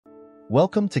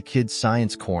Welcome to Kids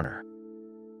Science Corner.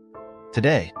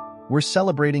 Today, we're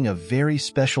celebrating a very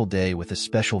special day with a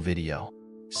special video.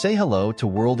 Say hello to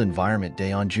World Environment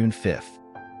Day on June 5th.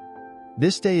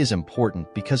 This day is important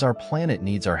because our planet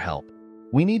needs our help.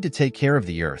 We need to take care of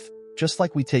the Earth, just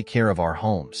like we take care of our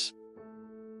homes.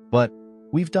 But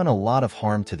we've done a lot of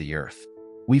harm to the Earth.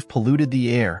 We've polluted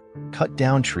the air, cut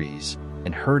down trees,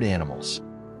 and hurt animals.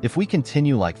 If we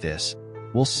continue like this,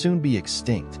 we'll soon be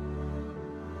extinct.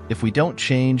 If we don't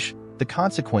change, the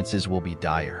consequences will be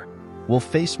dire. We'll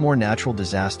face more natural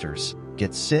disasters,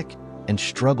 get sick, and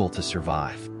struggle to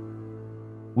survive.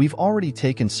 We've already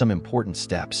taken some important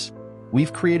steps.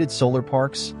 We've created solar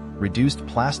parks, reduced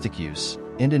plastic use,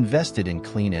 and invested in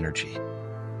clean energy.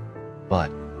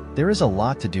 But there is a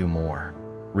lot to do more.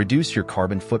 Reduce your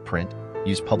carbon footprint,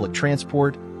 use public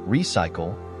transport,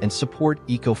 recycle, and support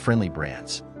eco-friendly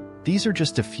brands. These are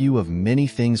just a few of many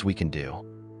things we can do.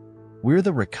 We're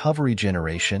the recovery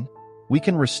generation. We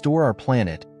can restore our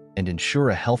planet and ensure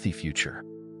a healthy future.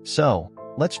 So,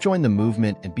 let's join the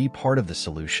movement and be part of the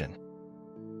solution.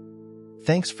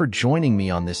 Thanks for joining me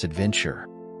on this adventure.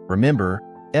 Remember,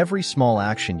 every small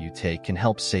action you take can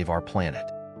help save our planet.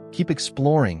 Keep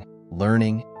exploring,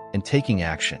 learning, and taking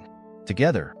action.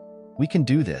 Together, we can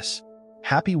do this.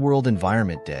 Happy World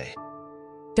Environment Day.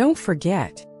 Don't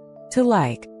forget to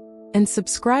like and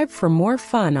subscribe for more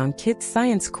fun on Kids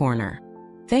Science Corner.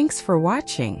 Thanks for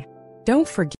watching. Don't forget